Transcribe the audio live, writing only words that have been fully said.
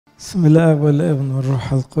بسم الله والابن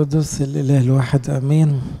والروح القدس الإله الواحد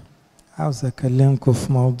أمين. عاوز أكلمكم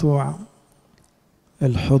في موضوع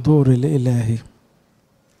الحضور الإلهي.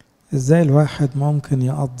 إزاي الواحد ممكن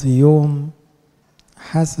يقضي يوم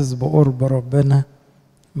حاسس بقرب ربنا،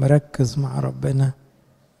 مركز مع ربنا،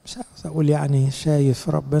 مش عاوز أقول يعني شايف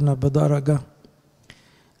ربنا بدرجة،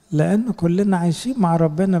 لأن كلنا عايشين مع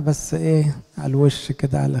ربنا بس على الوش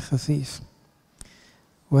كده على خفيف.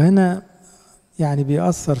 وهنا يعني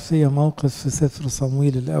بيأثر فيا موقف في سفر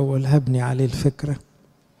صمويل الأول هبني عليه الفكرة،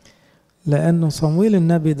 لأنه صمويل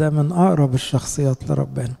النبي ده من أقرب الشخصيات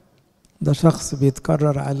لربنا. ده شخص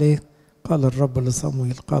بيتكرر عليه قال الرب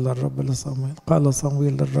لصمويل، قال الرب لصمويل، قال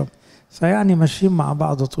صمويل للرب، فيعني ماشيين مع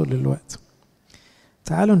بعض طول الوقت.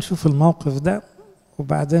 تعالوا نشوف الموقف ده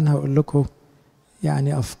وبعدين هقول لكم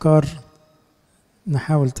يعني أفكار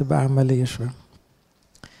نحاول تبقى عملية شوية.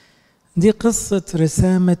 دي قصة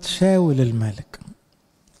رسامة شاول الملك.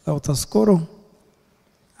 لو تذكروا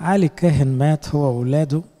علي كاهن مات هو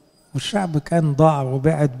وولاده، والشعب كان ضاع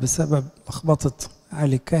وبعد بسبب لخبطة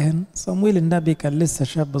علي كاهن. صمويل النبي كان لسه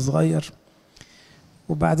شاب صغير،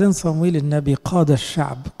 وبعدين صمويل النبي قاد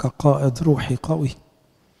الشعب كقائد روحي قوي،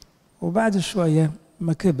 وبعد شوية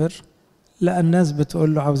ما كبر لقى الناس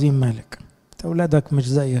بتقول له عاوزين ملك، أولادك مش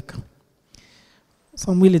زيك.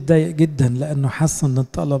 صمويل اتضايق جدا لأنه حس أن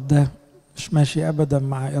الطلب ده مش ماشي أبدا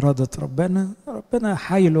مع إرادة ربنا. ربنا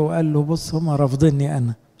حايله وقال له بص هما رافضيني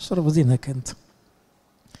أنا، مش رافضينك أنت.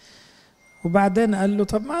 وبعدين قال له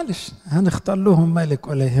طب معلش هنختار لهم ملك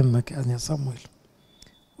ولا يهمك يعني يا صمويل.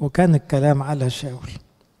 وكان الكلام على شاول.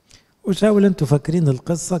 وشاول انتوا فاكرين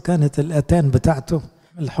القصة، كانت الأتان بتاعته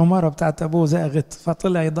الحمارة بتاعت أبوه زاغت،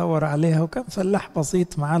 فطلع يدور عليها، وكان فلاح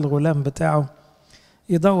بسيط مع الغلام بتاعه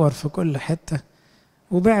يدور في كل حتة،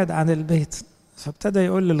 وبعد عن البيت. فابتدى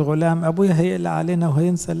يقول للغلام أبويا هيقلع علينا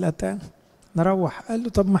وهينسى الأتان، نروح. قال له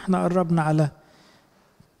طب ما احنا قربنا على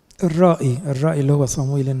الرائي اللي هو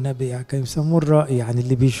صمويل النبي، يعني كانوا يسموه الرائي يعني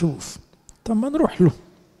اللي بيشوف، طب ما نروح له.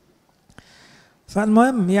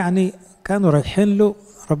 فالمهم يعني كانوا رايحين له،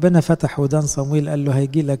 ربنا فتح ودان صمويل قال له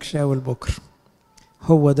هيجي لك شاول بكره،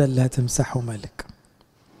 هو ده اللي هتمسحه ملك.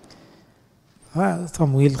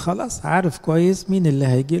 فصمويل خلاص عارف كويس مين اللي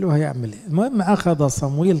هيجي له هيعمل ايه. المهم أخذ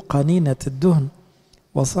صمويل قنينة الدهن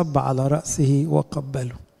وصب على رأسه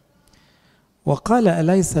وقبله وقال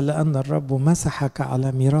أليس لأن الرب مسحك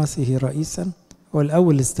على ميراثه رئيسا؟ هو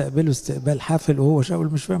الأول استقبله استقبال حافل، وهو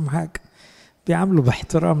شاول مش فاهم حاجة، بيعامله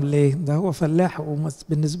باحترام. ليه؟ ده هو فلاح،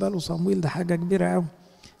 وبالنسبة له صمويل ده حاجة كبيرة قوي.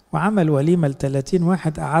 وعمل وليمة ل30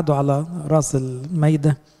 واحد قعدوا على راس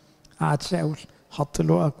الميدة، قعد شاول حط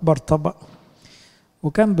له أكبر طبق،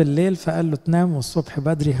 وكان بالليل فقال له تنام والصبح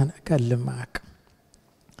بدري هنتكلم معك.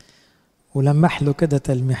 ولمح له كده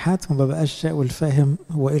تلميحات، وما بقاش شاول فاهم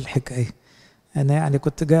هو ايه الحكايه. انا يعني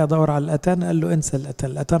كنت جاي ادور على الاتان، قال له انسى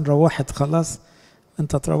الاتان، الاتان روحت خلاص،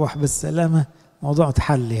 انت تروح بالسلامه، موضوع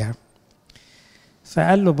اتحل يعني.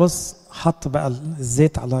 فقال له بص، حط بقى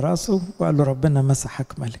الزيت على راسه وقال له ربنا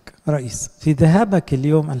مسحك ملك رئيس. في ذهابك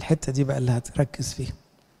اليوم، الحته دي بقى اللي هتركز فيها،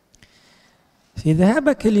 في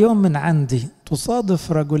ذهابك اليوم من عندي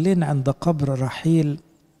تصادف رجلين عند قبر رحيل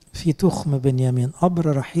في تخم بنيامين.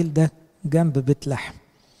 قبر رحيل ده جنب بيت لحم،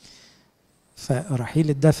 فرحيل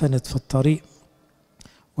اتدفنت في الطريق،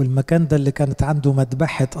 والمكان ده اللي كانت عنده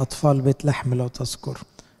مذبحة أطفال بيت لحم لو تذكر.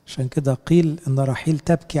 عشان كده قيل إن رحيل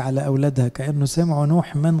تبكي على أولادها كأنه سمعوا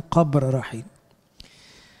نوح من قبر رحيل.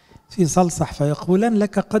 في صلصح فيقولان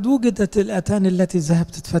لك قد وجدت الأتان التي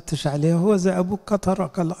ذهبت تفتش عليها، هو ذا أبوك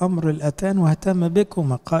ترك الأمر الأتان واهتم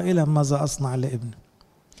بكما قائلا ماذا أصنع لابني.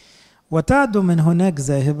 وتعدو من هناك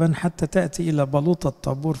ذاهبا حتى تأتي إلى بلوط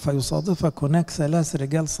الطابور، فيصادفك هناك 3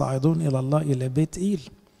 رجال صاعدون إلى الله إلى بيت إيل،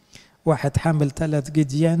 واحد حامل 3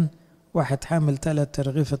 جديان، واحد حامل 3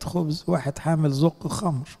 ترغيفة خبز، واحد حامل زق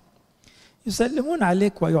خمر. يسلمون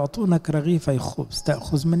عليك ويعطونك رغيفي خبز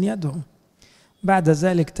تأخذ من يدهم. بعد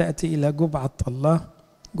ذلك تأتي إلى جبعة الله.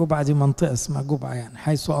 جبعة دي منطقة اسمها جبعة، يعني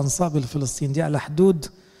حيث أنصاب الفلسطين، دي على حدود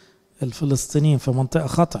الفلسطينيين، في منطقة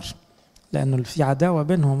خطر لأنه في عداوة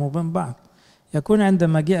بينهم وبين بعض. يكون عند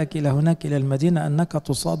مجيئك إلى هناك إلى المدينة أنك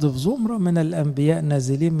تصادف زمرة من الأنبياء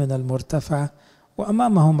نازلين من المرتفع،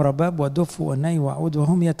 وأمامهم رباب ودف وني وعود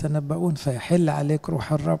وهم يتنبؤون، فيحل عليك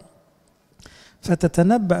روح الرب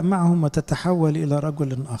فتتنبأ معهم وتتحول إلى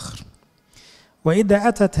رجل آخر. وإذا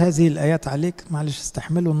أتت هذه الآيات عليك، معلش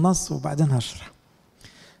استحملوا النص وبعدين هشرح.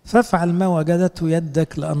 فافعل ما وجدته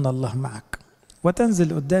يدك لأن الله معك،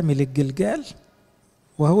 وتنزل قدامي للجلجال،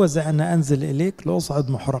 وهو ذا أنا أنزل إليك لأصعد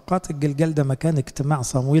محرقات. الجلجال ده مكان اجتماع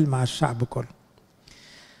صمويل مع الشعب كله.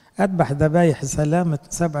 أذبح ذبايح سلامة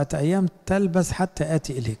 7 أيام تلبس حتى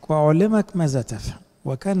آتي إليك وأعلمك ماذا تفعل.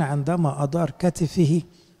 وكان عندما أدار كتفه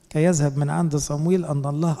كي يذهب من عند صمويل أن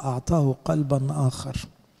الله أعطاه قلبا آخر.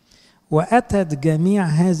 وأتت جميع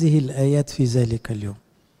هذه الآيات في ذلك اليوم.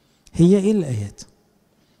 هي إيه الآيات؟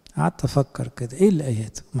 قعدت أفكر كده، إيه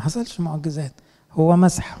الآيات؟ ما حصلش معجزات، هو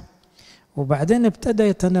مسحه وبعدين ابتدى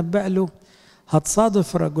يتنبأ له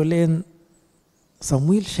هتصادف رجلين.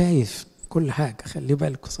 صمويل شايف كل حاجة، خلي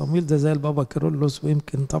بالك صمويل ده زي البابا كيرلس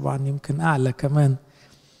ويمكن طبعا يمكن أعلى كمان،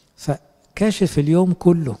 فكاشف اليوم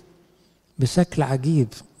كله بشكل عجيب.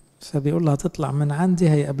 فبيقول له هتطلع من عندي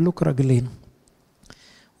هيقابلوك رجلين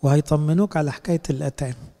وهيطمنوك على حكاية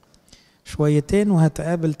الأتان شويتين،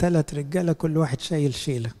 وهتقابل 3 رجالة كل واحد شايل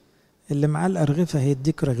شيلة، اللي معاه الأرغفة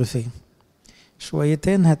هيديك رغفين.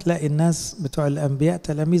 شويتين هتلاقي الناس بتوع الأنبياء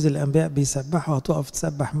تلاميذ الأنبياء بيسبحوا، هتقف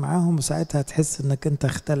تسبح معاهم وساعتها هتحس انك انت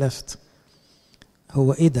اختلفت.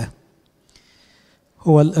 هو ايه ده؟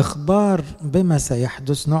 هو الإخبار بما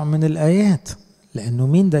سيحدث نوع من الآيات، لأنه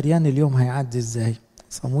مين دريان اليوم هيعدي ازاي؟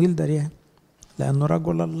 صمويل دريان لأنه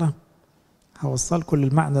رجل الله. هوصلكم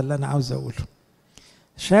للمعنى اللي أنا عاوز أقوله.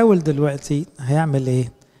 شاول دلوقتي هيعمل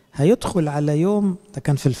ايه؟ هيدخل على يوم، ده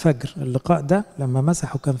كان في الفجر، اللقاء ده لما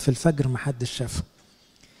مسحه كان في الفجر محدش شافه.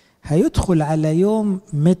 هيدخل على يوم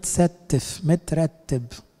متستف مترتب.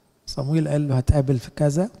 صمويل قال له هتقابل في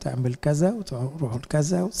كذا وتعمل كذا وتروح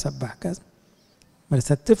لكذا وتسبح كذا،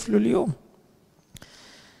 مرتب له اليوم.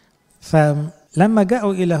 فلما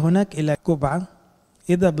جاءوا إلى هناك إلى جبعة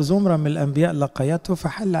إذا بزمرة من الأنبياء لقيته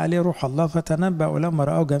فحل عليه روح الله فتنبأ، ولما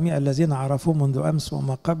رأوا جميع الذين عرفوه منذ أمس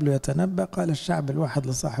وما قبله يتنبأ قال الشعب الواحد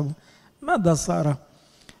لصاحبه ماذا صار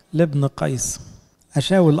لابن قيس؟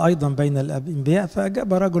 أشاول أيضا بين الأنبياء؟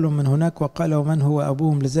 فأجاب رجل من هناك وقال ومن هو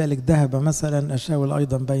أبوهم؟ لذلك ذهب مثلا أشاول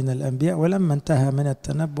أيضا بين الأنبياء. ولما انتهى من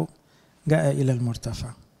التنبؤ جاء إلى المرتفع.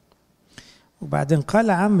 وبعدين قال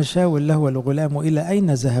عم شاول له ولغلامه إلى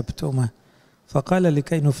أين ذهبتما؟ فقال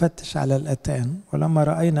لكي نفتش على الأتان، ولما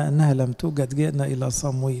رأينا أنها لم توجد جئنا إلى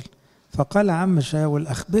صمويل. فقال عم شاول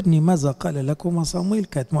أخبرني ماذا قال لكم صمويل؟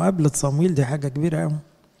 كانت مقابلة صمويل دي حاجة كبيرة أوي.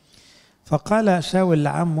 فقال شاول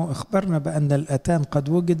لعمه أخبرنا بأن الأتان قد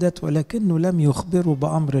وجدت ولكنه لم يخبروا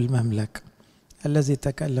بأمر المملكة الذي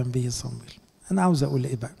تكلم به صمويل. أنا عاوز أقول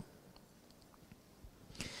إيه بقى؟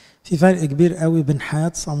 في فرق كبير قوي بين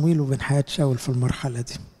حياة صمويل وبين حياة شاول في المرحلة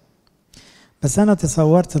دي. بس أنا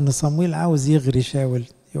تصورت أن صمويل عاوز يغري شاول،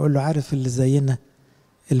 يقول له عارف اللي زينا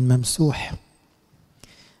الممسوح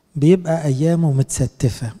بيبقى أيامه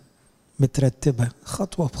متستفة مترتبة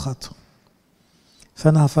خطوة بخطوة،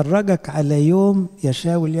 فأنا هفرجك على يوم يا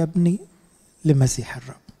شاول يا ابني لمسيح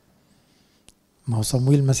الرب. ما هو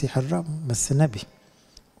صمويل مسيح الرب بس نبي،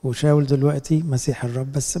 وشاول دلوقتي مسيح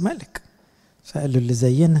الرب بس ملك. فقال له اللي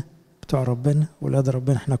زينا بتوع ربنا ولاد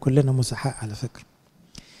ربنا، احنا كلنا مسحاء على فكرة،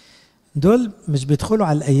 دول مش بيدخلوا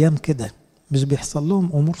على الأيام كده، مش بيحصل لهم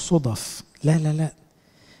أمور صدف، لا لا لا،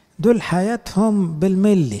 دول حياتهم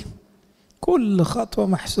بالملي، كل خطوة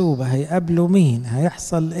محسوبة، هيقابلوا مين،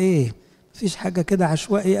 هيحصل ايه، مفيش حاجة كده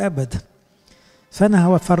عشوائي أبدا. فأنا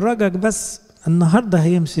هفرجك بس النهاردة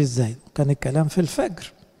هيمشي ازاي. كان الكلام في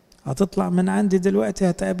الفجر، هتطلع من عندي دلوقتي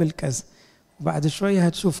هتقابل كذا، وبعد شوية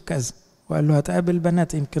هتشوف كذا، وقال له هتقابل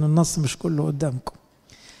بنات، يمكن النص مش كله قدامكم.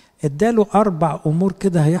 اداله 4 أمور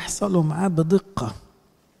كده هيحصلوا معاه بدقة،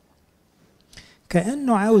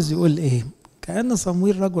 كأنه عاوز يقول ايه، كأن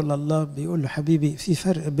صمويل رجل الله بيقول له حبيبي في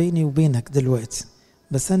فرق بيني وبينك دلوقتي،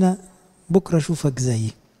 بس أنا بكرة أشوفك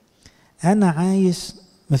زيي، أنا عايش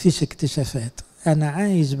مفيش اكتشافات، أنا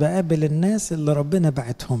عايش بقابل الناس اللي ربنا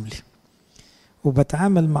بعتهم لي،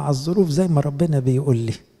 وبتعامل مع الظروف زي ما ربنا بيقول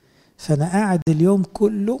لي، فأنا قاعد اليوم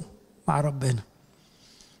كله مع ربنا.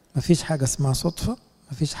 مفيش حاجة اسمها صدفة،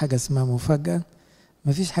 مفيش حاجة اسمها مفاجأة،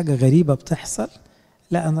 مفيش حاجة غريبة بتحصل،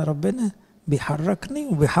 لا أنا ربنا بيحركني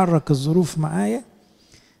وبيحرك الظروف معايا،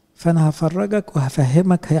 فأنا هفرجك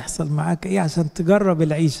وهفهمك هيحصل معاك إيه عشان تجرب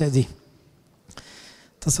العيشة دي.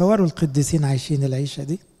 تصوروا القديسين عايشين العيشة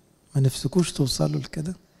دي، ما نفسكوش توصلوا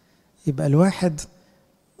لكده. يبقى الواحد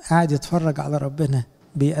قاعد يتفرج على ربنا،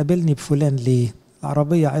 بيقابلني بفلان ليه،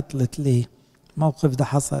 العربية عطلت ليه، الموقف ده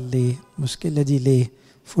حصل ليه، المشكلة دي ليه،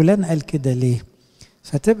 فلان قال كده ليه.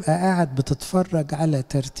 فتبقى قاعد بتتفرج على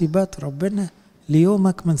ترتيبات ربنا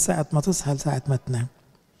ليومك من ساعة ما تصحى لساعة ما تنام.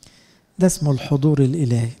 ده اسمه الحضور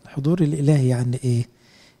الإلهي. الحضور الإلهي يعني إيه؟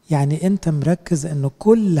 يعني أنت مركز أنه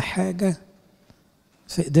كل حاجة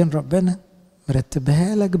في إيدين ربنا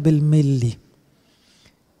مرتبها لك بالملي،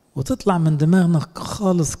 وتطلع من دماغك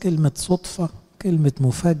خالص كلمة صدفة، كلمة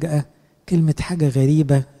مفاجأة، كلمة حاجة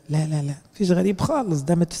غريبة، لا لا لا، مفيش غريب خالص،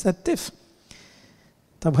 ده متستف.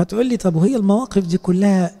 طب هتقول لي طب وهي المواقف دي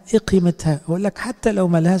كلها ايه قيمتها؟ اقول لك حتى لو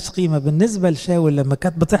ملهاش قيمة بالنسبة لشاول لما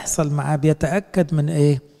كانت بتحصل معاه بيتأكد من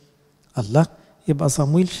ايه؟ الله، يبقى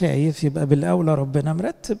صمويل شايف، يبقى بالاولى ربنا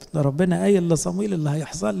مرتب، ده ربنا قايل لصمويل اللي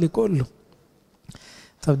هيحصل لي كله.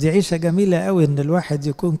 طب دي عيشة جميلة قوي ان الواحد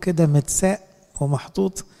يكون كده متساق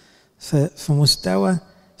ومحطوط في مستوى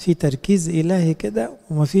في تركيز إلهي كده،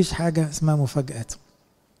 ومفيش حاجة اسمها مفاجآت.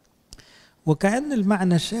 وكأن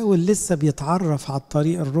المعنى شاول لسه بيتعرف على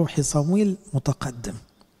الطريق الروحي، صمويل متقدم،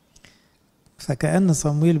 فكأن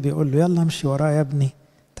صمويل بيقول له يلا امشي ورايا يا ابني،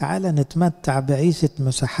 تعالى نتمتع بعيشة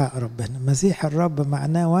مسحاء ربنا. مسيح الرب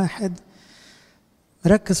معناه واحد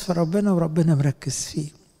مركز في ربنا وربنا مركز فيه،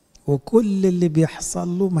 وكل اللي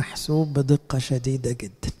بيحصل له محسوب بدقة شديدة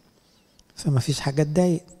جدا، فما فيش حاجة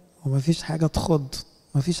تضايق وما فيش حاجة تخض،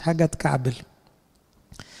 ما فيش حاجة تكعبل.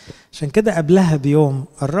 عشان كده قبلها بيوم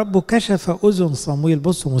الرب كشف أذن صمويل.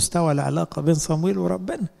 بصوا مستوى العلاقة بين صمويل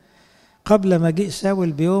وربنا. قبل مجيء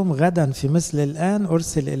شاول بيوم، غدا في مثل الآن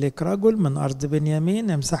أرسل إليك رجل من أرض بنيامين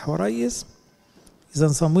يمسحه ريس. إذا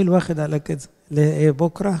صمويل واخد على كده، ليه إيه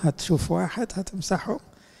بكرة هتشوف واحد هتمسحه.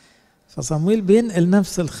 فصمويل بينقل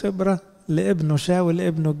نفس الخبرة لابنه شاول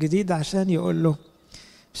ابنه الجديد، عشان يقول له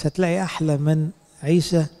مش هتلاقي أحلى من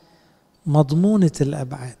عيشة مضمونة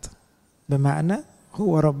الأبعاد، بمعنى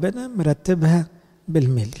هو ربنا مرتبها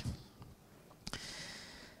بالملي.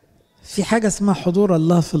 في حاجة اسمها حضور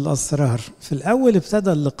الله في الأسرار. في الأول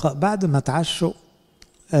ابتدى اللقاء بعد ما تعشوا،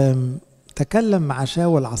 تكلم مع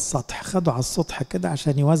شاول على السطح، خدوا على السطح كده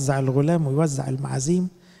عشان يوزع الغلام ويوزع المعازيم.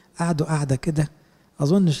 قعدوا قعدة كده،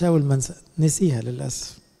 أظن شاول نسيها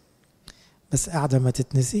للأسف، بس قعدة ما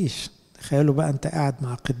تتنسيش. تخيلوا بقى أنت قاعد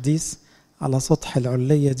مع قديس على سطح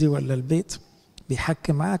العلية دي ولا البيت،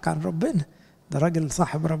 بيحكي معاك عن ربنا، ده راجل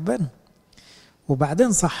صاحب ربنا.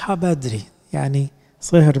 وبعدين صحى بدري، يعني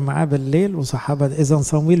سهر معاه بالليل وصحى بدري. إذن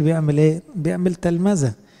صمويل بيعمل إيه؟ بيعمل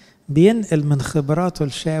تلمذة، بينقل من خبراته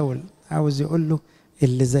لشاول، عاوز يقول له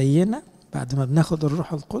اللي زينا بعد ما بناخد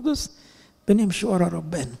الروح القدس بنمشي ورا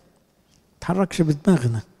ربنا، متحركش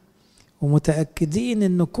بدماغنا، ومتأكدين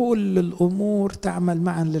إن كل الأمور تعمل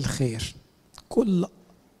معا للخير، كل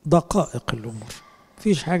دقائق الأمور،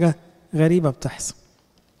 مفيش حاجة غريبة بتحصل.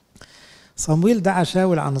 صمويل دعا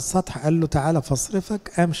شاول عن السطح، قال له تعالى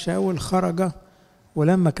فاصرفك. قام شاول خرج،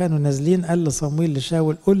 ولما كانوا نازلين قال لصمويل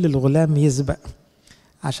لشاول قل للغلام يسبق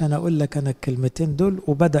عشان أقول لك أنا الكلمتين دول.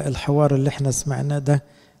 وبدأ الحوار اللي احنا سمعناه ده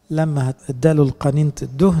لما اداله القنينة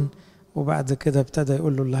الدهن، وبعد كده ابتدى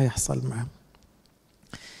يقول له اللي هيحصل معاه.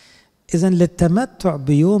 إذن للتمتع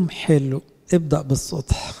بيوم حلو ابدأ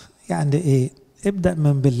بالسطح. يعني إيه؟ ابدأ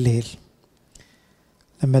من بالليل.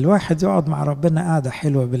 لما الواحد يقعد مع ربنا قاعدة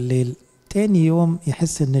حلوة بالليل، تاني يوم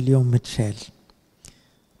يحس إن اليوم متشال،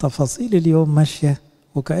 تفاصيل اليوم ماشية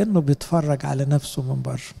وكأنه بيتفرج على نفسه من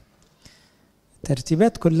بره.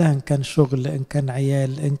 ترتيبات كلها، إن كان شغل، إن كان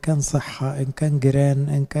عيال، إن كان صحة، إن كان جيران،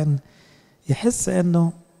 إن كان، يحس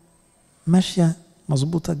إنه ماشية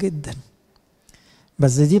مظبوطة جدا.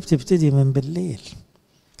 بس دي بتبتدي من بالليل،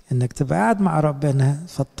 إنك تبقى قاعد مع ربنا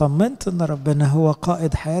فاطمنت إن ربنا هو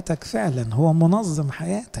قائد حياتك فعلا، هو منظم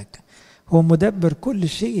حياتك، هو مدبر كل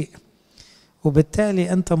شيء.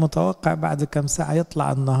 وبالتالي أنت متوقع بعد كم ساعة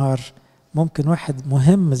يطلع النهار، ممكن واحد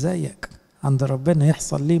مهم زيك عند ربنا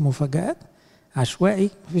يحصل ليه مفاجآت. عشوائي؟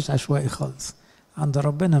 مفيش عشوائي خالص، عند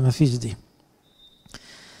ربنا مفيش دي.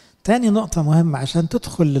 تاني نقطة مهمة عشان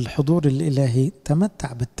تدخل للحضور الإلهي،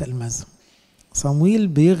 تمتع بالتلمذة. صمويل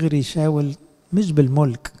بيغري شاول مش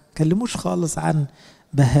بالملك، كلموش خالص عن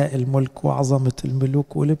بهاء الملك وعظمة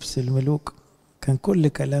الملوك ولبس الملوك. كان كل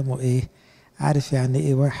كلامه ايه؟ عارف يعني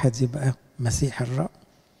ايه واحد يبقى مسيح الرب؟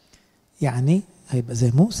 يعني هيبقى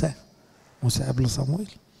زي موسى قبل صمويل،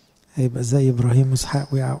 هيبقى زي إبراهيم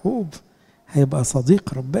وإسحاق ويعقوب، هيبقى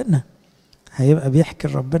صديق ربنا، هيبقى بيحكي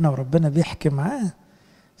ربنا وربنا بيحكي معاه.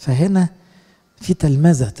 فهنا في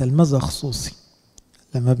تلمذة خصوصي.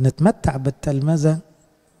 لما بنتمتع بالتلمذة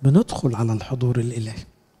بندخل على الحضور الإلهي،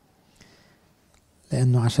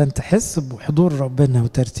 لأنه عشان تحس بحضور ربنا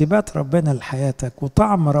وترتيبات ربنا لحياتك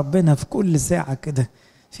وطعم ربنا في كل ساعة كده.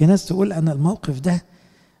 في ناس تقول أنا الموقف ده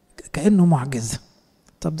كأنه معجزة.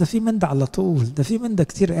 طب ده في من ده على طول، ده في من ده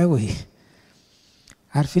كتير قوي.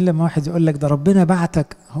 عارفين لما واحد يقول لك ده ربنا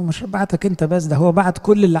بعتك، هو مش بعتك انت بس، ده هو بعت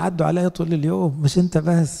كل اللي عدوا عليا طول اليوم، مش انت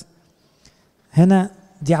بس. هنا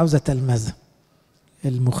دي عاوزة تلمذة.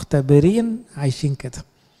 المختبرين عايشين كده،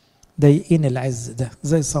 ضايقين العز ده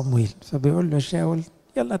زي صمويل، فبيقول له شاول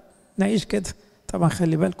يلا نعيش كده. طبعا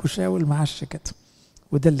خلي بالكوا شاول معاش كده،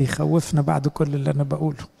 وده اللي يخوفنا بعد كل اللي انا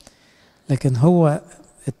بقوله. لكن هو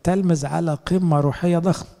التلمذ على قمة روحية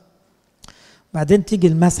ضخمة. بعدين تيجي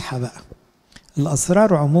المسحة بقى.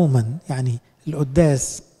 الأسرار عموما، يعني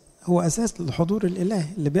القداس هو أساس الحضور الإلهي.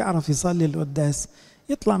 اللي بيعرف يصلي القداس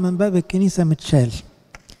يطلع من باب الكنيسة متشال،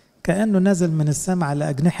 كأنه نازل من السماء على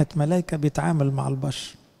أجنحة ملائكة بيتعامل مع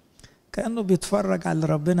البشر، كأنه بيتفرج على اللي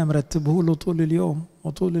ربنا مرتبه له طول اليوم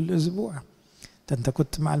وطول الأسبوع. أنت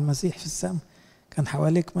كنت مع المسيح في السماء، كان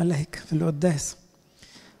حواليك ملائكة في القداس،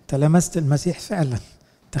 تلمست المسيح فعلا،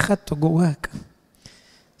 تخدته جواك.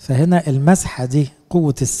 فهنا المسحة دي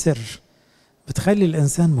قوة السر بتخلي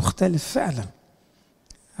الإنسان مختلف فعلا،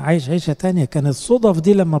 عايش عيشة تانية. كانت الصدف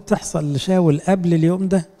دي لما بتحصل لشاول قبل اليوم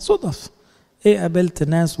ده صدف، ايه قابلت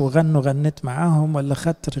ناس وغنوا غنيت معاهم، ولا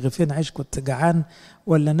خدت رغيفين عيش كنت جعان،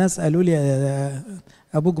 ولا ناس قالوا لي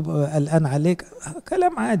ابوك قلقان عليك،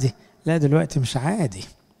 كلام عادي. لا دلوقتي مش عادي،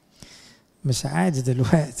 مش عادي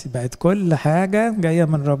دلوقتي، بقت كل حاجة جاية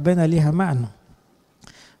من ربنا ليها معنى.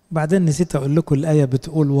 وبعدين نسيت اقول لكم الآية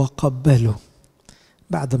بتقول وقبلوا،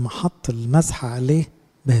 بعد ما حط المسحة عليه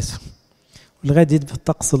باسه. ولغاية دي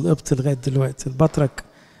بالطقس القبطي لغاية دلوقتي البطرك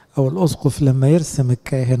او الاسقف لما يرسم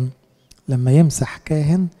الكاهن، لما يمسح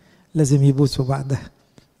كاهن لازم يبوسه بعدها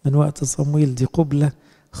من وقت صمويل. دي قبلة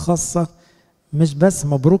خاصة، مش بس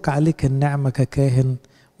مبروك عليك النعمة ككاهن.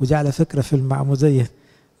 ودي على فكرة في المعمودية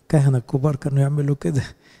كهنة الكبار كانوا يعملوا كده،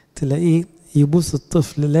 تلاقيه يبوس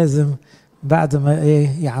الطفل لازم بعد ما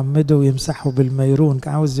يعمده ويمسحه بالميرون،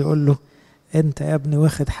 كان عاوز يقول له انت يا ابني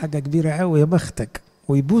واخد حاجة كبيرة قوي يا بختك،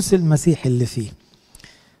 ويبوس المسيح اللي فيه.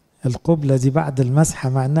 القبلة دي بعد المسحة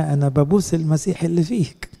معناه انا ببوس المسيح اللي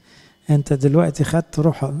فيك، انت دلوقتي خدت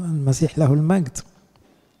روح المسيح له المجد.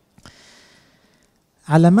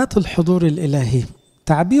 علامات الحضور الإلهي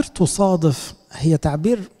تعبير تصادف، هي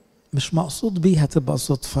تعبير مش مقصود بيها تبقى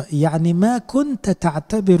صدفة، يعني ما كنت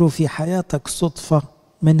تعتبره في حياتك صدفة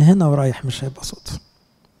من هنا ورايح مش هيبقى صدفة.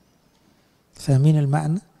 فاهمين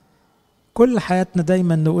المعنى؟ كل حياتنا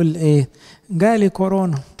دايما نقول ايه، جالي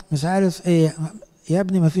كورونا مش عارف ايه، يا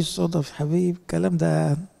ابني ما فيش صدف حبيبي، الكلام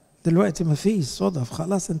ده دلوقتي ما فيش صدف،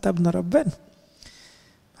 خلاص انت ابن ربنا.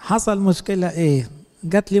 حصل مشكلة ايه،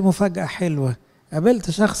 جات لي مفاجأة حلوة،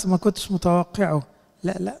 قابلت شخص ما كنتش متوقعه،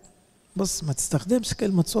 لا بص ما تستخدمش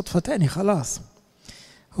كلمة صدفة تاني خلاص.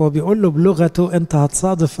 هو بيقول له بلغته انت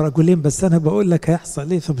هتصادف رجلين، بس انا بقول لك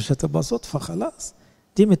هيحصل ايه، فمش هتبقى صدفة خلاص،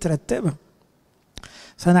 دي مترتبة.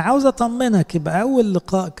 فانا عاوز اطمنك، يبقى اول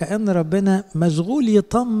لقاء كأن ربنا مشغول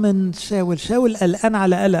يطمن شاول قلقان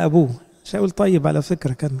على قلق ابوه. شاول طيب على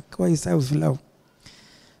فكرة، كان كويس قوي في الاول،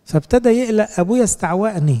 فابتدى يقلق ابويا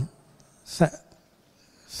استعوأني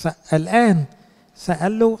فقلقان،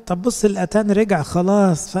 فقال له طب بص الأتان رجع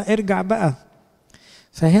خلاص فارجع بقى.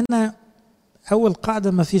 فهنا أول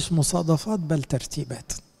قاعدة ما فيش مصادفات بل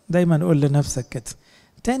ترتيبات، دايما نقول لنفسك كده.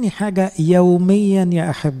 تاني حاجة يوميا يا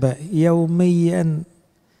أحبائي، يوميا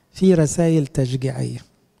في رسائل تشجيعية.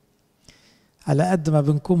 على قد ما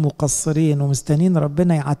بنكون مقصرين ومستنين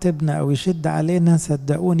ربنا يعاتبنا أو يشد علينا،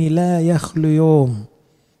 صدقوني لا يخلو يوم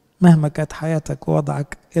مهما كانت حياتك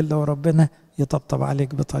ووضعك إلا وربنا يطبطب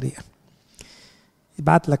عليك بطريقة،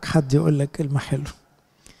 يبعت لك حد يقول لك كلمة حلوة،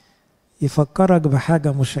 يفكرك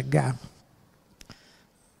بحاجة مشجعة.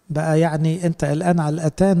 بقى يعني انت قلقان على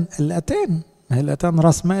الأتان، ما هي الأتان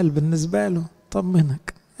راس مال بالنسبة له،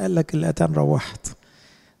 طمنك قال لك الأتان روحت.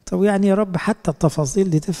 طب يعني يا رب حتى التفاصيل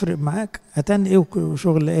دي تفرق معاك، أتان ايه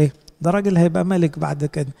وشغل ايه، ده راجل هيبقى ملك بعد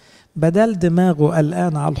كده، بدل دماغه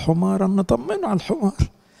قلقان على الحمار نطمنه على الحمار.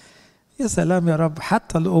 يا سلام يا رب،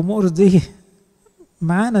 حتى الأمور دي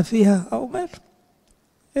معانا فيها أو ماله،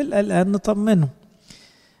 القلقان نطمنه.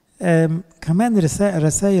 كمان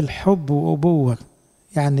رسائل حب وأبوة.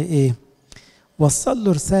 يعني ايه، وصل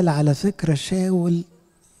له رسالة على فكرة،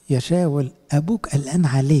 يا شاول أبوك قلقان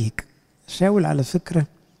عليك. شاول على فكرة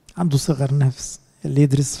عنده صغر نفس اللي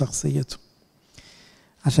يدرس شخصيته،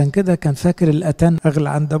 عشان كده كان فاكر الأتان أغلى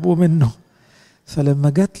عند أبوه منه. فلما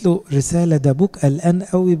جات له رسالة ده أبوك قلقان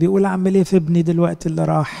قوي، بيقول أعمل إيه في ابني دلوقتي اللي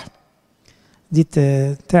راح، دي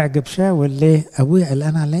تعجب شاول. ليه؟ أبويا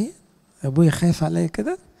قلقان عليا، أبويا خايف عليا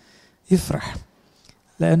كده، يفرح،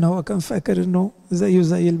 لأنه هو كان فاكر أنه زيه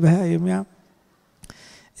زي البهايم يعني.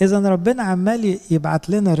 إذا ربنا عمال يبعت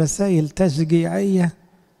لنا رسائل تشجيعية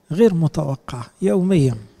غير متوقعة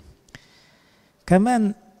يوميا.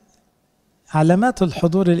 كمان علامات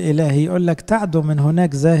الحضور الإلهي يقول لك تعدو من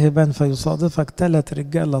هناك ذاهبا فيصادفك 3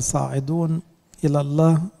 رجالة صاعدون إلى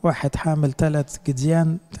الله، واحد حامل 3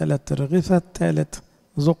 جديان 3 رغيفة، 3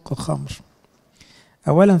 زق خمر.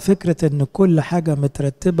 أولا فكرة أن كل حاجة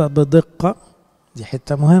مترتبة بدقة، دي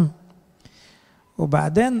حتة مهم.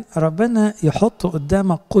 وبعدين ربنا يحط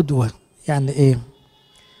قدامك قدوة. يعني إيه؟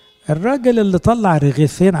 الراجل اللي طلع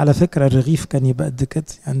رغيفين، على فكرة الرغيف كان يبقى قد كده،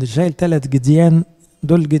 يعني شايل 3 جديان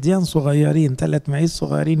دول جديان صغيرين، 3 معيز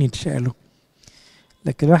صغيرين يتشالوا.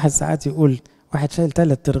 لكن الواحد ساعات يقول واحد شايل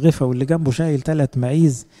 3 رغفة واللي جنبه شايل 3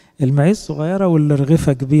 معيز، المعيز صغيرة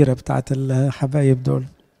والرغفة كبيرة بتاعت الحبايب دول.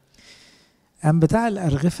 قام بتاع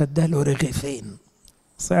الأرغفة اداله رغيفين،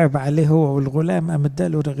 صعب عليه هو والغلام، قام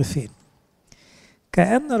اداله رغيفين.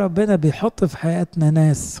 كأن ربنا بيحط في حياتنا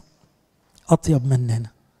ناس أطيب مننا،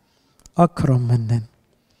 أكرم مننا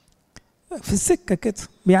في السكة كده،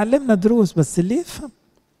 بيعلمنا دروس. بس اللي يفهم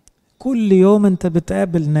كل يوم انت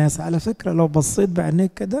بتقابل ناس، على فكرة لو بصيت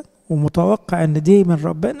بعينيك كده ومتوقع ان دي من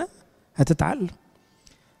ربنا هتتعلم،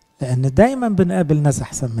 لأن دايما بنقابل ناس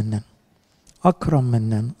أحسن مننا، أكرم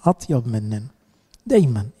مننا، أطيب مننا،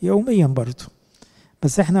 دايما يوميا برضو.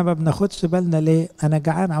 بس احنا ما بناخدش بالنا ليه؟ أنا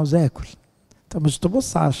جعان عاوز آكل. انت مش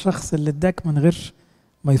تبص على الشخص اللي اداك من غير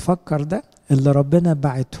ما يفكر، ده اللي ربنا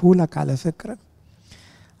بعتهولك على فكرة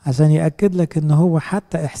عشان يأكد لك ان هو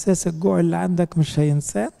حتى إحساس الجوع اللي عندك مش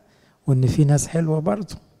هينساه، وان في ناس حلوة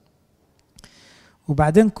برضو.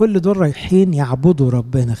 وبعدين كل دول رايحين يعبدوا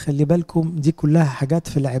ربنا. خلي بالكم دي كلها حاجات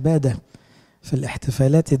في العبادة، في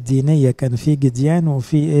الاحتفالات الدينية كان في جديان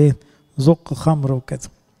وفي ايه، زق خمر وكده.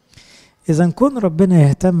 اذا كون ربنا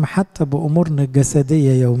يهتم حتى بأمورنا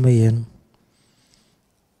الجسدية يوميا.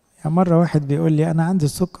 يعني مرة واحد بيقول لي أنا عندي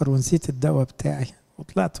السكر ونسيت الدواء بتاعي،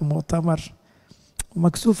 وطلعت مؤتمر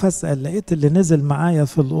ومكسوف أسأل، لقيت اللي نزل معايا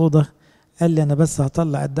في الأوضة قال لي أنا بس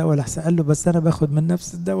هطلع الدواء لحسن. قال له بس أنا باخد من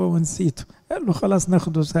نفس الدواء ونسيته. قال له خلاص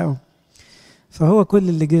ناخده سوا. فهو كل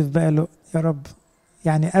اللي جه في باله يا رب،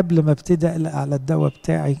 يعني قبل ما ابتدي أقلق على الدواء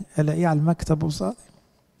بتاعي ألاقيه على المكتب وصادي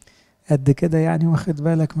قد كده، يعني واخد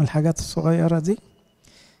بالك من الحاجات الصغيرة دي.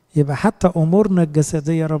 يبقى حتى أمورنا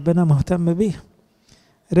الجسدية ربنا مهتم بيها.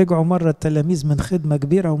 رجعوا مرة التلاميذ من خدمة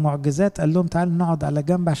كبيرة ومعجزات، قال لهم تعالوا نقعد على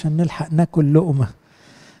جنب عشان نلحق ناكل لقمة.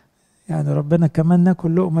 يعني ربنا كمان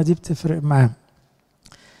ناكل لقمة دي بتفرق معاه.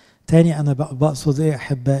 تاني أنا بقصد إيه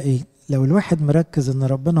أحبائي؟ لو الواحد مركز إن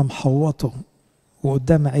ربنا محوطه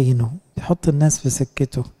وقدام عينه بيحط الناس في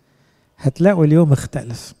سكته، هتلاقوا اليوم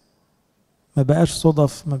اختلف. ما بقاش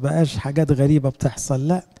صدف، ما بقاش حاجات غريبة بتحصل،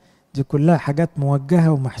 لا دي كلها حاجات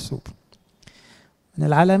موجهة ومحسوبة. من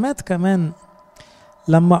العلامات كمان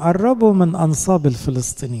لما قربوا من أنصاب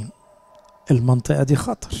الفلسطينيين، المنطقة دي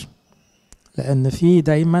خطر، لأن في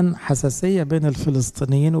دايما حساسية بين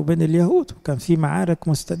الفلسطينيين وبين اليهود، وكان في معارك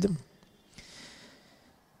مستدامة.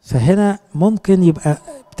 فهنا ممكن يبقى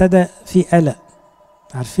ابتدى في قلق.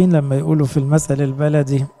 عارفين لما يقولوا في المثل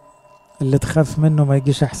البلدي اللي تخاف منه ما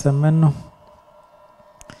يجيش أحسن منه؟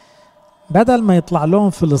 بدل ما يطلع لهم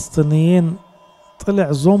فلسطينيين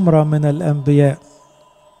طلع زمرة من الأنبياء.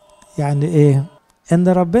 يعني إيه؟ إن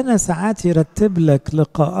ربنا ساعات يرتب لك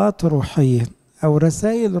لقاءات روحية أو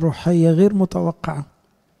رسائل روحية غير متوقعة.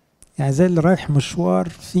 يعني زي اللي رايح مشوار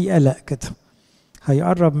في قلق كده،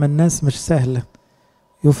 هيقرب من ناس مش سهلة،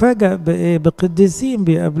 يفاجأ بإيه؟ بقديسين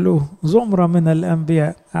بيقابلوه، زمرة من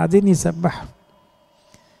الأنبياء قاعدين يسبحوا.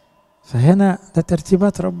 فهنا ده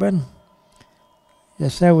ترتيبات ربنا. يا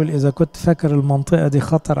شاول إذا كنت فاكر المنطقة دي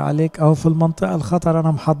خطر عليك، أو في المنطقة الخطر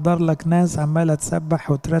أنا محضر لك ناس عمالة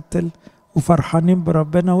تسبح وترتل وفرحانين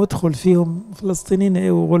بربنا، وادخل فيهم فلسطينيين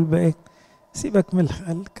إيه وغلب إيه. سيبك من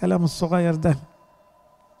الكلام الصغير ده.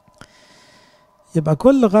 يبقى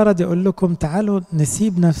كل غرض يقول لكم تعالوا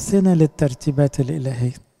نسيب نفسنا للترتيبات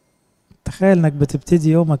الإلهية. تخيل انك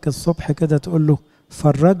بتبتدي يومك الصبح كده تقول له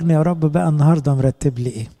فرجني يا رب بقى النهاردة مرتب لي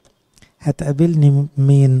ايه، هتقابلني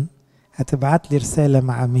مين، هتبعت لي رسالة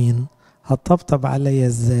مع مين، هتطبطب عليا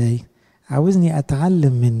ازاي، عاوزني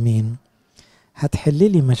اتعلم من مين،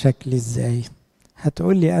 هتحل لي مشاكلي ازاي،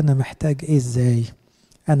 هتقول لي انا محتاج ايه ازاي.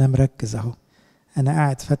 انا مركز اهو، أنا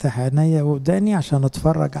قاعد فتح عينيا وداني عشان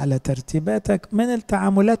أتفرج على ترتيباتك من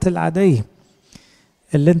التعاملات العادية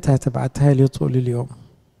اللي أنت هتبعتها لي طول اليوم.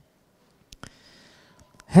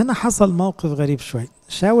 هنا حصل موقف غريب شوي.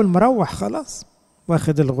 شاول مروح خلاص،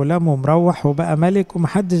 واخد الغلام ومروح وبقى ملك،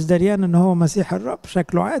 ومحدش دريان إن هو مسيح الرب،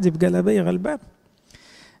 شكله عادي بجلابية غلبان.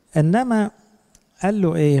 إنما قال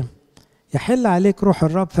له إيه؟ يحل عليك روح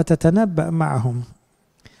الرب فتتنبأ معهم.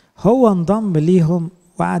 هو انضم ليهم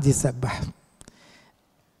وقعد يسبح.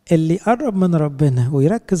 اللي يقرب من ربنا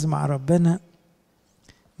ويركز مع ربنا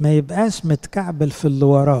ما يبقاش متكعبل في اللي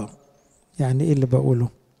وراه. يعني ايه اللي بقوله؟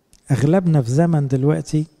 اغلبنا في زمن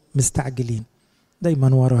دلوقتي مستعجلين،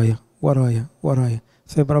 دايما ورايا ورايا ورايا،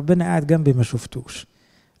 فيبقى ربنا قاعد جنبي ما شفتوش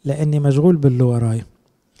لاني مشغول باللي ورايا.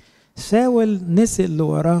 شاول نسي اللي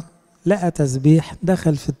وراه، لقى تسبيح،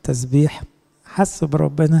 دخل في التسبيح، حس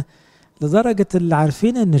بربنا، لدرجة اللي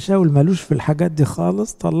عارفين ان شاول ملوش في الحاجات دي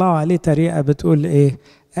خالص طلعوا عليه طريقة بتقول ايه؟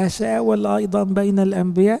 أشاول أيضا بين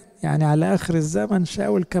الأنبياء. يعني على آخر الزمن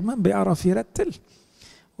شاول كمان بيعرف يرتل.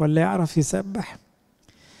 ولا يعرف يسبح؟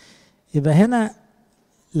 يبقى هنا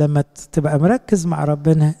لما تبقى مركز مع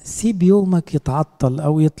ربنا سيب يومك يتعطل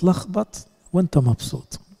أو يتلخبط وانت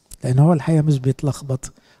مبسوط، لأن هو الحقيقة مش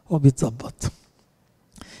بيتلخبط، هو بيتظبط.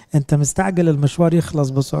 انت مستعجل المشوار يخلص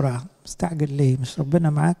بسرعة، مستعجل ليه؟ مش ربنا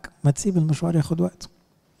معاك؟ ما تسيب المشوار ياخد وقته.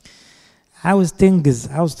 عاوز تنجز،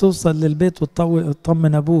 عاوز توصل للبيت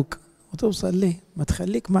وتطمن أبوك وتوصل ليه؟ ما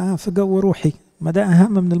تخليك معاه في جو روحي، ما ده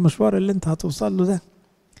أهم من المشوار اللي انت هتوصل له ده.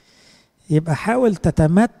 يبقى حاول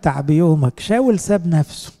تتمتع بيومك. شاول ساب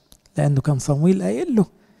نفسه لأنه كان صمويل قايل له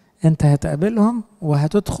انت هتقابلهم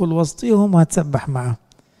وهتدخل وسطيهم وهتسبح معهم،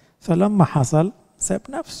 فلما حصل ساب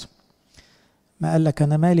نفسه. ما قال لك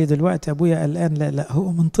أنا مالي دلوقتي أبويا قلقان، لا،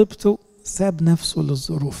 هو من طيبته ساب نفسه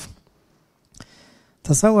للظروف.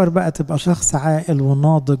 تصور بقى تبقى شخص عاقل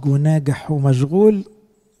وناضج وناجح ومشغول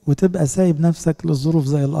وتبقى سايب نفسك للظروف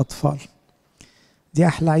زي الأطفال. دي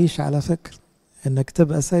أحلى عيشة على فكرة، إنك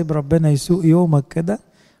تبقى سايب ربنا يسوق يومك كده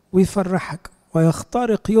ويفرحك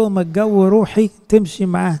ويخترق يومك جو روحي تمشي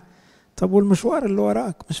معاه. طب والمشوار اللي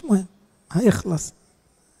وراك مش مهم، هيخلص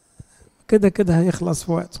كده كده، هيخلص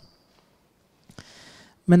في وقته.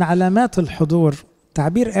 من علامات الحضور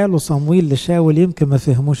تعبير قاله صمويل لشاول يمكن ما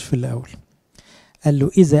فهموش في الأول. قال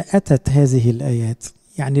له إذا أتت هذه الآيات،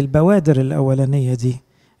 يعني البوادر الأولانية دي،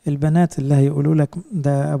 البنات اللي هيقولوا لك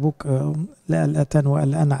ده أبوك لا قلقان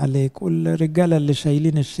وقلقان عليك، والرجالة اللي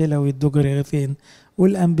شايلين الشيلة ويدوك رغيفين،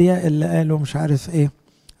 والأنبياء اللي قالوا مش عارف إيه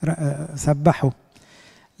سبحوا.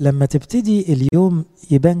 لما تبتدي اليوم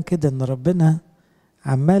يبان كده إن ربنا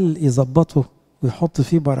عمال يظبطه ويحط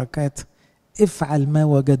فيه بركات، افعل ما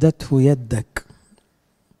وجدته يدك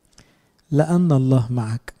لأن الله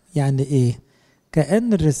معك. يعني إيه؟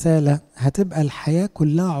 كأن الرسالة هتبقى الحياة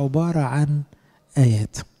كلها عبارة عن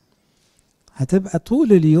آيات، هتبقى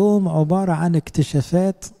طول اليوم عبارة عن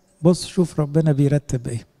اكتشافات. بص شوف ربنا بيرتب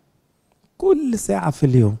ايه كل ساعة في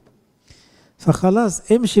اليوم.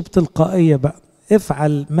 فخلاص امشي بتلقائية بقى،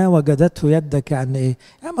 افعل ما وجدته يدك. يعني ايه؟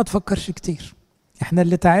 يعني ما تفكرش كتير. احنا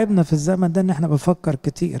اللي تعبنا في الزمن ده ان احنا بنفكر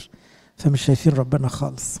كتير، فمش شايفين ربنا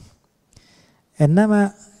خالص.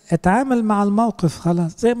 انما اتعامل مع الموقف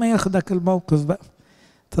خلاص زي ما ياخدك الموقف بقى.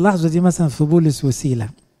 تلاحظوا دي مثلا في بولس وسيلة،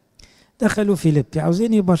 دخلوا فيليبي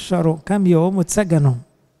عاوزين يبشروا كام يوم واتسجنوا.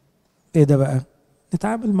 ايه ده بقى؟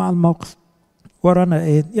 نتعامل مع الموقف. ورانا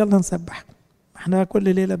ايه؟ يلا نسبح. احنا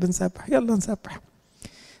كل ليلة بنسبح، يلا نسبح.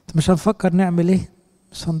 مش هنفكر نعمل ايه،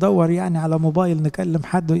 مش هندور يعني على موبايل نكلم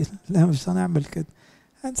حد، لا مش هنعمل كده،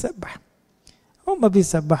 هنسبح. هم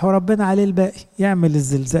بيسبحوا ربنا عليه الباقي، يعمل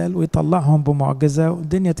الزلزال ويطلعهم بمعجزة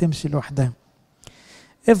والدنيا تمشي لوحدها.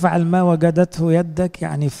 افعل ما وجدته يدك،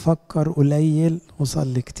 يعني فكر قليل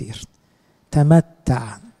وصلي كتير.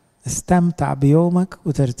 تمتع، استمتع بيومك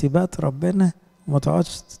وترتيبات ربنا، وما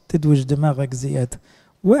تقعدش تدوش دماغك زيادة،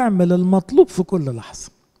 واعمل المطلوب في كل لحظة.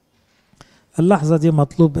 اللحظة دي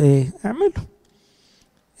مطلوب ايه؟ اعمله.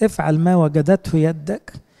 افعل ما وجدته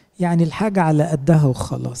يدك، يعني الحاجة على قدها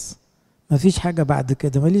وخلاص، مفيش حاجة بعد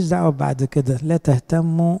كده، ماليش دعوة بعد كده. لا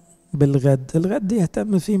تهتموا بالغد، الغد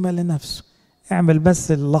يهتم فيما لنفسه. اعمل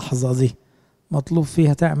بس اللحظة دي مطلوب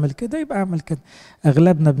فيها تعمل كده، يبقى اعمل كده.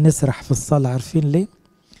 اغلبنا بنسرح في الصلاة، عارفين ليه؟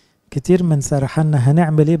 كتير من سرحنا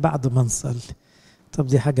هنعمل ايه بعد ما نصلي. طب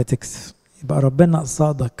دي حاجة تكسف. يبقى ربنا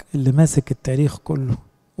قصادك اللي ماسك التاريخ كله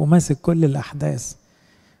وماسك كل الأحداث،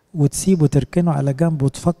 وتسيبه تركنه على جنب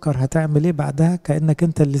وتفكر هتعمل ايه بعدها كأنك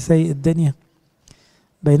انت اللي سايق الدنيا.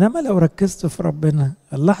 بينما لو ركزت في ربنا،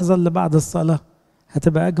 اللحظة اللي بعد الصلاة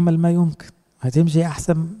هتبقى أجمل ما يمكن، هتمشي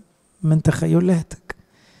أحسن من تخيلاتك.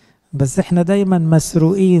 بس احنا دايما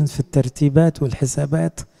مسروقين في الترتيبات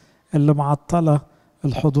والحسابات اللي معطلة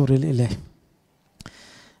الحضور الإلهي.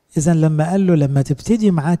 إذن لما قال له لما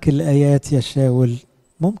تبتدي معاك الآيات يا شاول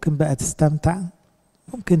ممكن بقى تستمتع،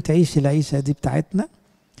 ممكن تعيش العيشة دي بتاعتنا،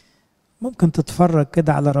 ممكن تتفرج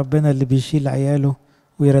كده على ربنا اللي بيشيل عياله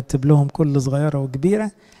ويرتب لهم كل صغيرة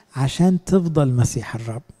وكبيرة عشان تفضل مسيح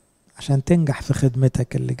الرب، عشان تنجح في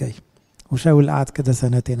خدمتك اللي جاي. وشاول قعد كده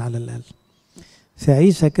 2 سنين على الأقل في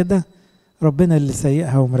عيشة كده ربنا اللي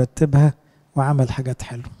سيئها ومرتبها وعمل حاجات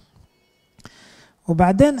حلوة.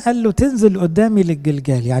 وبعدين قال له تنزل قدامي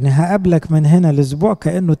للجلجال، يعني هقابلك من هنا الأسبوع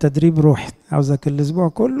كأنه تدريب روحي، عاوزك الأسبوع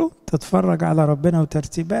كله تتفرج على ربنا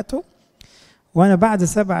وترتيباته، وأنا بعد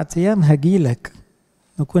 7 أيام هجيلك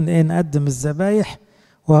نكون نقدم الذبايح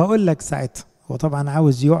وهقول لك ساعتها. هو طبعا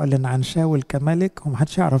عاوز يعلن عن شاول كملك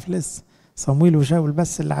ومحدش يعرف لسه، صمويل وشاول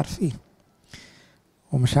بس اللي عارفين،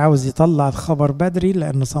 ومش عاوز يطلع الخبر بدري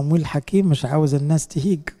لأن صمويل حكيم، مش عاوز الناس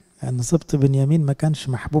تهيج، لأن سبط بنيامين ما كانش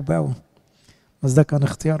محبوب قوي، بس ده كان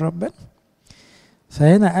اختيار ربنا.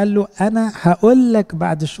 فهنا قال له أنا هقول لك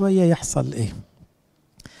بعد شوية يحصل إيه.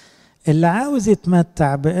 اللي عاوز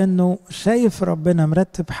يتمتع بأنه شايف ربنا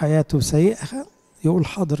مرتب حياته سيئها يقول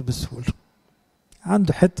حاضر بسهولة.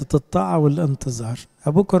 عنده حتة الطاعة والانتظار.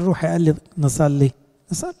 أبوك الروحي قال لي نصلي،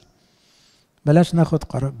 بلاش ناخد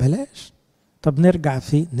قرار، بلاش. طب نرجع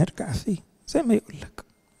فيه زي ما يقول لك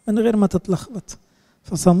من غير ما تتلخبط.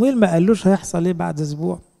 فصمويل ما قالوش هيحصل ايه بعد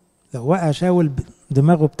اسبوع. لو وقع شاول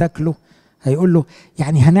دماغه بتاكله هيقول له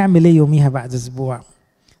يعني هنعمل ايه يوميها بعد اسبوع؟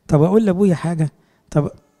 طب اقول لابويا حاجة؟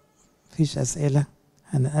 طب مفيش اسئلة،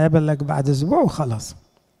 هنقابلك بعد اسبوع وخلاص.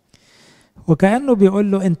 وكأنه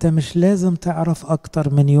بيقول له انت مش لازم تعرف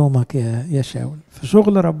اكتر من يومك يا شاول في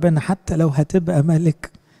شغل ربنا. حتى لو هتبقى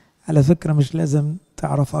ملك على فكرة مش لازم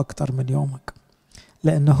تعرف اكتر من يومك،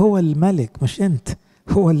 لان هو الملك مش انت،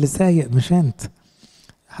 هو اللي سايق مش انت.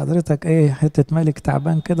 حضرتك ايه حتة ملك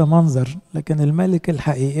تعبان كده منظر، لكن الملك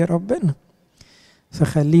الحقيقي ربنا،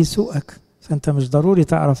 فخليه يسوقك. فانت مش ضروري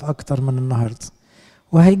تعرف اكتر من النهاردة.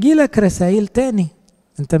 وهيجي لك رسائل تاني،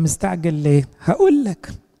 انت مستعجل ليه؟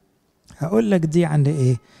 هقول لك دي عن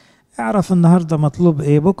ايه. اعرف النهاردة مطلوب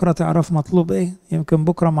ايه، بكرة تعرف مطلوب ايه. يمكن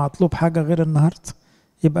بكرة مطلوب حاجة غير النهاردة.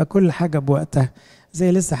 يبقى كل حاجة بوقتها.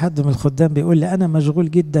 زي لسه حد من الخدام بيقول لي انا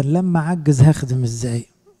مشغول جدا، لما عجز هخدم ازاي؟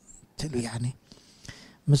 قلت له يعني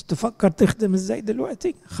مش تفكر تخدم ازاي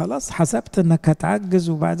دلوقتي؟ خلاص حسبت انك هتعجز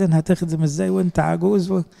وبعدين هتخدم ازاي وانت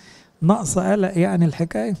عجوز وناقصة قلق يعني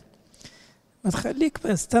الحكاية. ما تخليك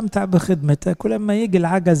استمتع بخدمتك، ولما يجي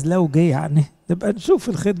العجز لو جه يعني نبقى نشوف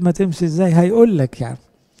الخدمة تمشي ازاي. هيقول لك يعني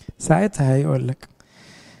ساعتها هيقول لك.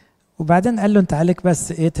 وبعدين قال له انت عليك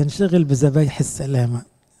بس ايه؟ تنشغل بذبايح السلامة.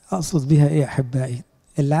 اقصد بيها ايه احبائي؟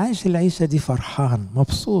 اللي عايش العيشة دي فرحان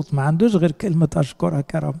مبسوط، ما عندوش غير كلمة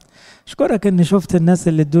أشكرك يا رب. أشكرك إني شفت الناس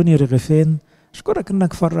اللي ادوني رغيفين. أشكرك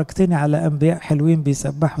إنك فرجتني على أنبياء حلوين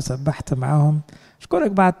بيسبحوا سبحت معاهم.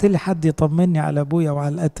 أشكرك بعت لي حد يطمني على أبويا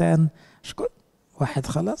وعلى الأتان. أشكر واحد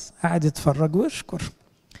خلاص قاعد يتفرج ويشكر.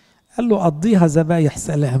 قال له قضيها ذبايح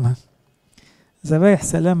سلامة. ذبايح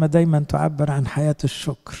سلامة دايما تعبر عن حياة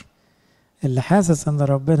الشكر. اللي حاسس إن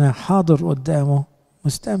ربنا حاضر قدامه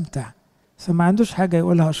مستمتع، فما عندوش حاجة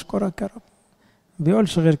يقولها أشكرك يا رب.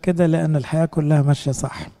 بيقولش غير كده لأن الحياة كلها ماشية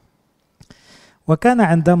صح. وكان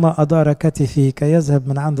عندما أدار كتفي كي يذهب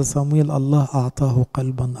من عند صمويل الله أعطاه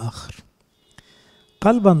قلبا آخر.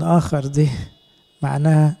 قلبا آخر دي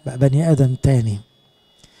معناها بقى بني آدم تاني.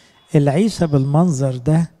 العيشة بالمنظر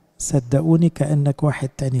ده صدقوني كأنك واحد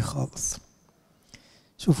تاني خالص.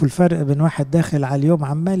 شوفوا الفرق بين واحد داخل على اليوم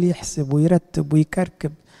عمال يحسب ويرتب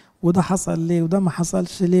ويكركب، وده حصل ليه وده ما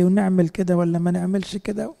حصلش ليه، ونعمل كده ولا ما نعملش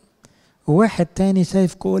كده. وواحد تاني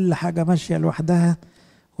شايف كل حاجة ماشية لوحدها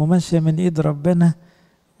وماشية من ايد ربنا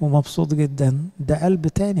ومبسوط جدا. ده قلب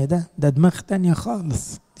تاني، ده دماغ تانية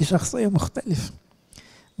خالص، دي شخصية مختلفة.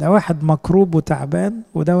 ده واحد مكروب وتعبان،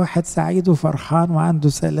 وده واحد سعيد وفرحان وعنده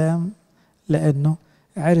سلام لأنه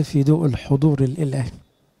عرف يدوق الحضور الإلهي.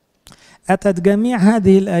 أتت جميع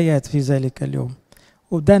هذه الآيات في ذلك اليوم.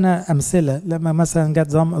 ودنا أمثلة لما مثلا جت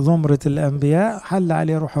زمرة الأنبياء حل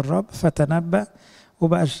عليه روح الرب فتنبأ،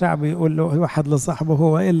 وبقى الشعب يقول له واحد لصاحبه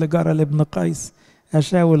هو إيه اللي جرى لابن قيس؟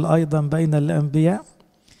 أشاول أيضا بين الأنبياء،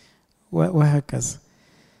 وهكذا.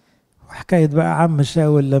 وحكاية بقى عم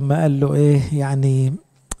شاول لما قال له إيه يعني،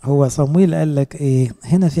 هو صمويل قال لك إيه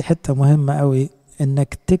هنا؟ في حتة مهمة قوي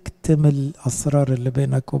إنك تكتم الأسرار اللي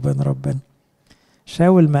بينك وبين ربنا.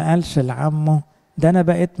 شاول ما قالش لعمه ده أنا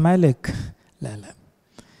بقيت ملك، لا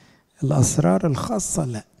الأسرار الخاصة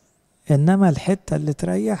لا، إنما الحتة اللي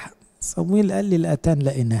تريح. صمويل قال لي الأتان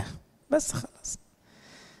لقيناه بس خلاص.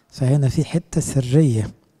 فهنا في حتة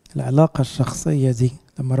سرية، العلاقة الشخصية دي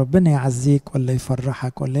لما ربنا يعزيك ولا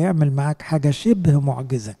يفرحك ولا يعمل معاك حاجة شبه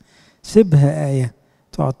معجزة شبه آية،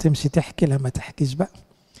 تقعد تمشي تحكي لما تحكيش بقى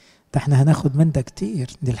ده احنا هناخد من ده كتير،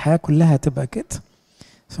 دي الحياة كلها تبقى كده،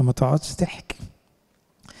 فما تقعدش تحكي.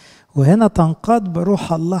 وهنا تنقاد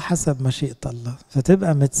بروح الله حسب مشيئة الله،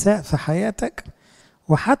 فتبقى متساق في حياتك.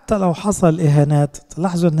 وحتى لو حصل إهانات،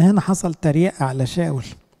 تلاحظوا ان هنا حصل تريقة على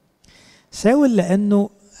شاول لأنه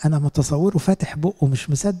أنا متصوره فاتح بقه مش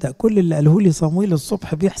مصدق كل اللي قاله لي صمويل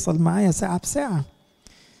الصبح بيحصل معايا ساعة بساعة.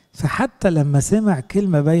 فحتى لما سمع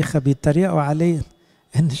كلمة بايخة بيتريقوا عليه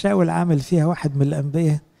إن شاول عامل فيها واحد من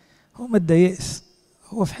الأنبياء، هو ما اتضايقش،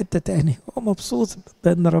 هو في حتة تاني، هو مبسوط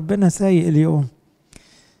بأن ربنا سايق اليوم.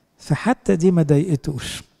 فحتى دي ما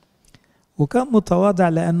ضايقتوش، وكان متواضع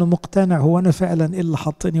لأنه مقتنع هو أنا فعلا إيه اللي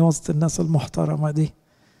حطني وسط الناس المحترمة دي.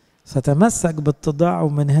 فتمسك باتضاعه،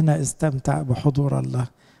 ومن هنا استمتع بحضور الله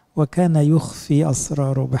وكان يخفي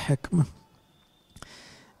أسراره بحكمة.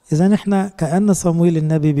 إذا احنا كأن صمويل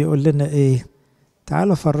النبي بيقول لنا إيه؟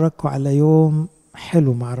 تعالوا فرجكوا على يوم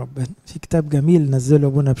حلو مع ربنا. في كتاب جميل نزله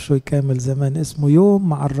أبونا بشوي كامل زمان اسمه يوم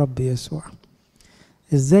مع الرب يسوع.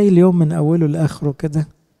 ازاي اليوم من أوله لآخره كده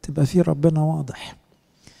تبقى فيه ربنا واضح،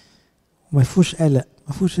 وما فيهوش قلق،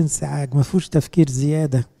 ما فيهوش انسعاج، ما فيهوش تفكير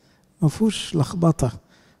زيادة، ما فيهوش لخبطة،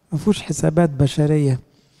 ما فيهوش حسابات بشرية.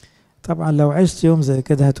 طبعا لو عشت يوم زي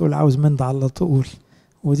كده هتقول عاوز من ده على طول،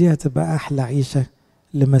 ودي هتبقى أحلى عيشة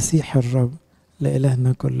لمسيح الرب.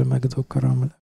 لإلهنا كل مجد وكرامة.